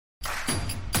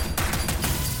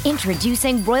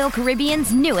Introducing Royal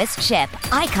Caribbean's newest ship,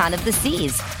 Icon of the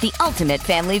Seas, the ultimate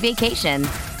family vacation.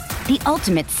 The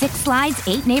ultimate 6 slides,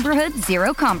 8 neighborhoods,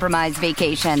 0 compromise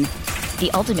vacation.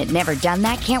 The ultimate never done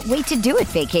that, can't wait to do it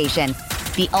vacation.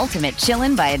 The ultimate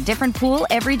chillin' by a different pool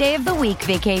every day of the week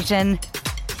vacation.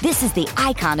 This is the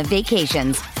Icon of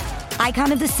vacations.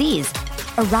 Icon of the Seas,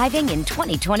 arriving in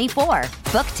 2024.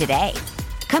 Book today.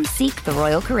 Come seek the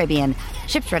Royal Caribbean.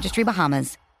 Ships Registry,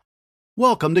 Bahamas.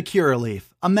 Welcome to Curaleaf,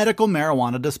 a medical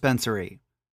marijuana dispensary.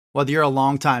 Whether you're a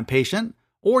longtime patient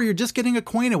or you're just getting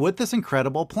acquainted with this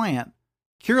incredible plant,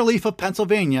 Curaleaf of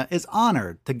Pennsylvania is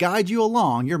honored to guide you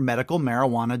along your medical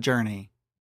marijuana journey.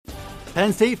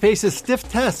 Penn State faces stiff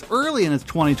tests early in its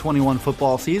 2021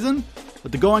 football season,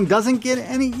 but the going doesn't get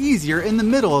any easier in the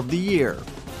middle of the year.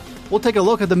 We'll take a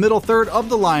look at the middle third of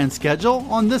the Lions' schedule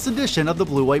on this edition of the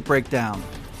Blue White Breakdown.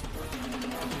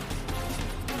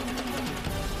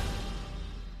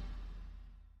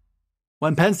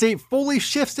 When Penn State fully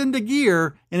shifts into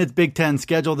gear in its Big Ten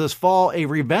schedule this fall, a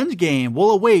revenge game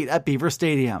will await at Beaver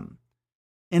Stadium.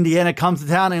 Indiana comes to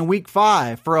town in Week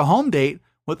 5 for a home date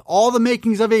with all the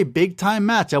makings of a big-time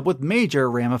matchup with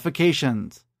major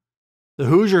ramifications. The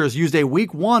Hoosiers used a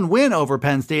Week 1 win over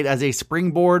Penn State as a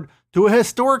springboard to a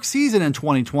historic season in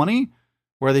 2020,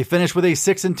 where they finished with a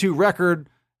 6-2 record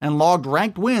and logged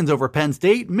ranked wins over Penn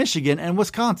State, Michigan, and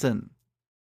Wisconsin.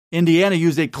 Indiana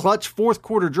used a clutch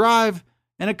fourth-quarter drive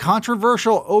and a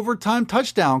controversial overtime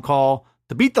touchdown call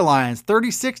to beat the Lions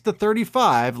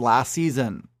 36-35 last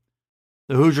season.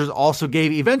 The Hoosiers also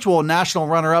gave eventual national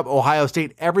runner-up Ohio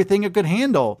State everything it could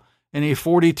handle in a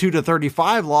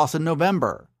 42-35 loss in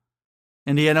November.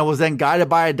 Indiana was then guided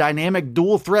by a dynamic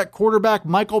dual-threat quarterback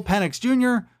Michael Penix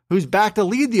Jr., who's back to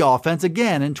lead the offense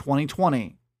again in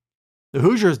 2020. The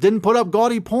Hoosiers didn't put up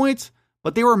gaudy points,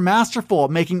 but they were masterful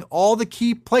at making all the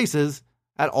key places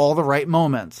at all the right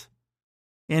moments.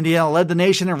 Indiana led the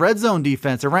nation in red zone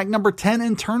defense and ranked number 10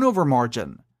 in turnover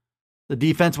margin. The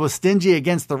defense was stingy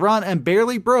against the run and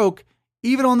barely broke,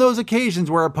 even on those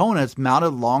occasions where opponents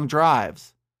mounted long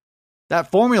drives.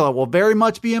 That formula will very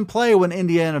much be in play when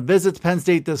Indiana visits Penn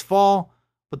State this fall,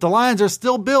 but the Lions are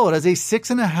still billed as a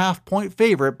 6.5-point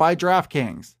favorite by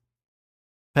DraftKings.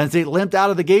 Penn State limped out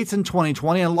of the gates in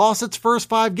 2020 and lost its first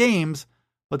 5 games,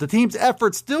 but the team's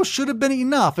effort still should have been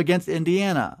enough against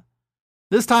Indiana.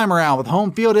 This time around, with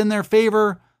home field in their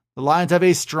favor, the Lions have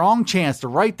a strong chance to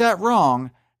right that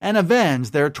wrong and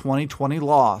avenge their 2020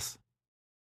 loss.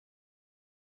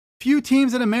 Few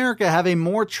teams in America have a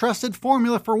more trusted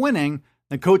formula for winning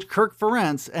than Coach Kirk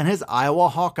Ferentz and his Iowa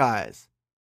Hawkeyes.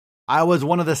 Iowa is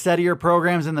one of the steadier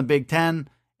programs in the Big Ten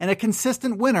and a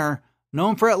consistent winner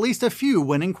known for at least a few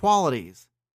winning qualities.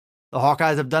 The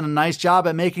Hawkeyes have done a nice job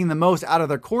at making the most out of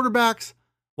their quarterbacks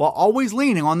while always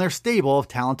leaning on their stable of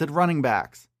talented running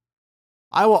backs.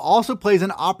 Iowa also plays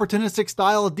an opportunistic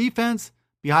style of defense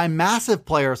behind massive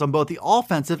players on both the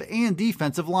offensive and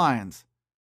defensive lines.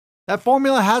 That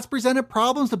formula has presented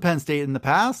problems to Penn State in the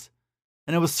past,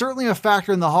 and it was certainly a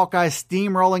factor in the Hawkeyes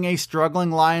steamrolling a struggling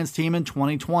Lions team in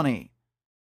 2020.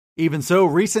 Even so,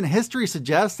 recent history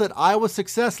suggests that Iowa's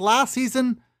success last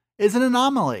season is an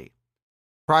anomaly.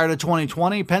 Prior to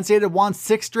 2020, Penn State had won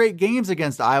 6 straight games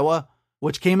against Iowa,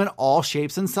 which came in all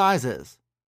shapes and sizes.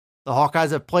 The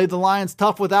Hawkeyes have played the Lions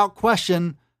tough without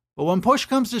question, but when push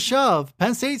comes to shove,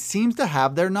 Penn State seems to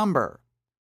have their number.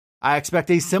 I expect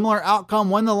a similar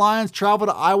outcome when the Lions travel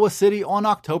to Iowa City on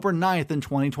October 9th in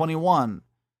 2021.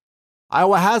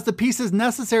 Iowa has the pieces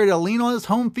necessary to lean on its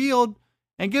home field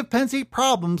and give Penn State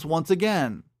problems once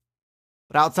again.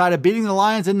 But outside of beating the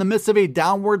Lions in the midst of a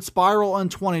downward spiral in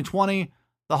 2020,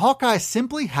 the Hawkeyes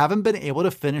simply haven't been able to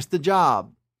finish the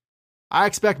job. I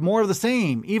expect more of the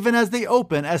same, even as they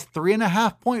open as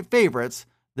 3.5-point favorites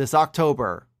this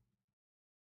October.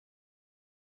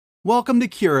 Welcome to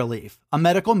Curaleaf, a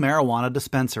medical marijuana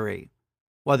dispensary.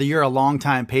 Whether you're a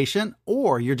longtime patient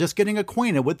or you're just getting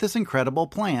acquainted with this incredible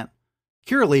plant,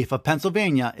 Curaleaf of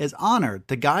Pennsylvania is honored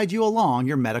to guide you along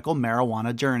your medical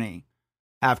marijuana journey.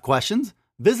 Have questions?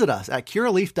 Visit us at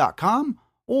curaleaf.com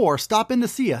or stop in to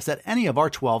see us at any of our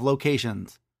 12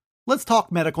 locations. Let's talk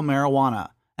medical marijuana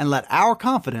and let our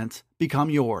confidence become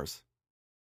yours.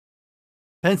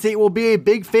 Penn State will be a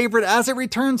big favorite as it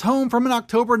returns home from an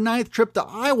October 9th trip to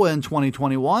Iowa in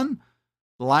 2021.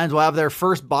 The Lions will have their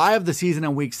first bye of the season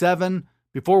in Week 7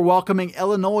 before welcoming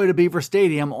Illinois to Beaver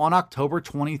Stadium on October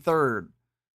 23rd.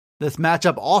 This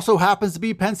matchup also happens to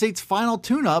be Penn State's final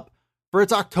tune-up for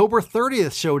its October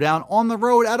 30th showdown on the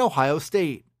road at Ohio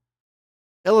State.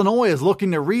 Illinois is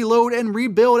looking to reload and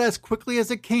rebuild as quickly as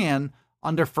it can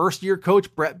under first-year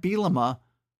coach Brett Bielema,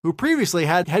 who previously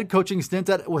had head coaching stints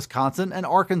at Wisconsin and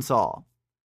Arkansas.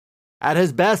 At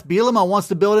his best, Bielema wants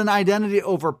to build an identity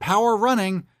over power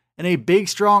running and a big,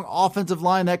 strong offensive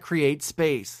line that creates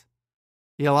space.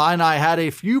 The Illini had a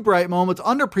few bright moments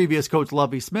under previous coach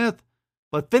Lovie Smith,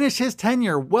 but finished his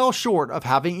tenure well short of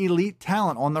having elite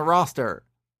talent on the roster.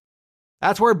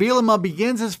 That's where Bielema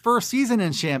begins his first season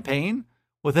in Champaign,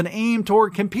 with an aim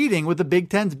toward competing with the Big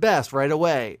Ten's best right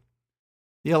away.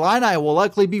 The Illini will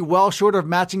likely be well short of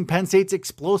matching Penn State's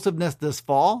explosiveness this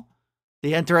fall.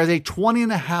 They enter as a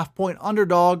 20.5-point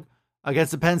underdog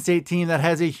against a Penn State team that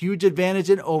has a huge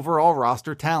advantage in overall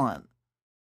roster talent.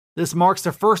 This marks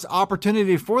the first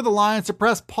opportunity for the Lions to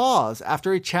press pause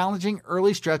after a challenging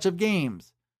early stretch of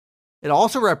games. It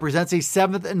also represents a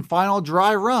 7th and final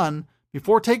dry run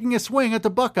before taking a swing at the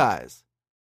Buckeyes.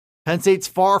 Penn State's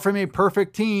far from a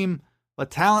perfect team, but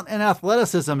talent and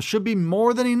athleticism should be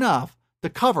more than enough to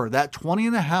cover that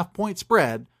 20.5-point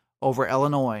spread over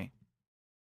Illinois.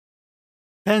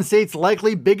 Penn State's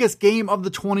likely biggest game of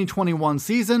the 2021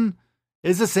 season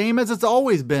is the same as it's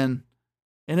always been,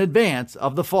 in advance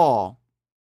of the fall.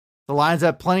 The Lions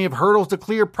have plenty of hurdles to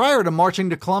clear prior to marching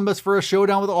to Columbus for a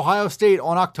showdown with Ohio State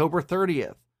on October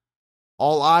 30th.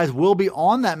 All eyes will be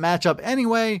on that matchup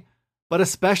anyway, but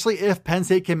especially if Penn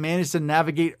State can manage to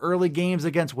navigate early games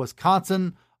against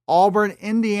Wisconsin, Auburn,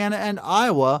 Indiana, and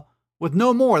Iowa with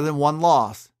no more than one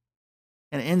loss.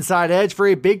 An inside edge for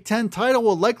a Big Ten title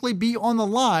will likely be on the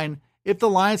line if the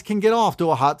Lions can get off to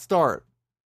a hot start.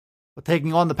 But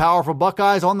taking on the powerful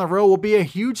Buckeyes on the road will be a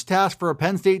huge task for a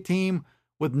Penn State team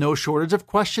with no shortage of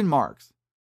question marks.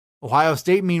 Ohio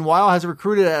State, meanwhile, has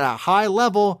recruited at a high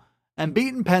level and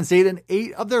beaten Penn State in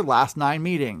 8 of their last 9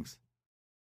 meetings.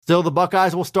 Still, the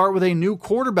Buckeyes will start with a new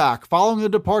quarterback following the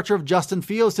departure of Justin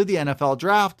Fields to the NFL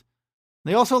draft.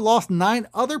 They also lost 9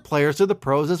 other players to the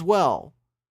pros as well.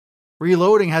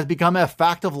 Reloading has become a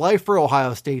fact of life for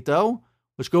Ohio State, though,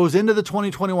 which goes into the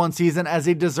 2021 season as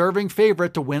a deserving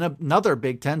favorite to win another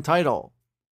Big Ten title.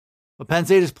 But Penn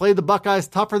State has played the Buckeyes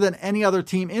tougher than any other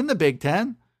team in the Big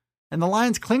Ten, and the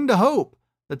Lions cling to hope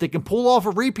that they can pull off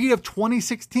a repeat of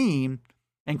 2016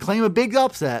 and claim a big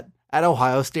upset at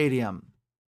Ohio Stadium.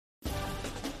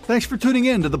 Thanks for tuning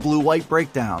in to the Blue White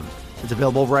Breakdown. It's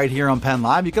available right here on Penn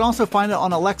Live. You can also find it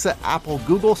on Alexa, Apple,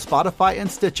 Google, Spotify, and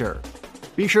Stitcher.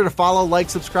 Be sure to follow, like,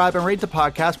 subscribe, and rate the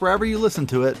podcast wherever you listen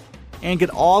to it, and get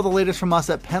all the latest from us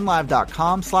at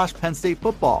PennLive.com/Penn State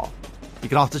Football. You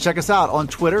can also check us out on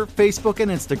Twitter, Facebook,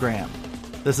 and Instagram.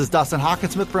 This is Dustin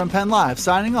Hockensmith from Penn Live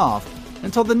signing off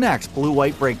until the next Blue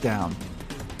White Breakdown.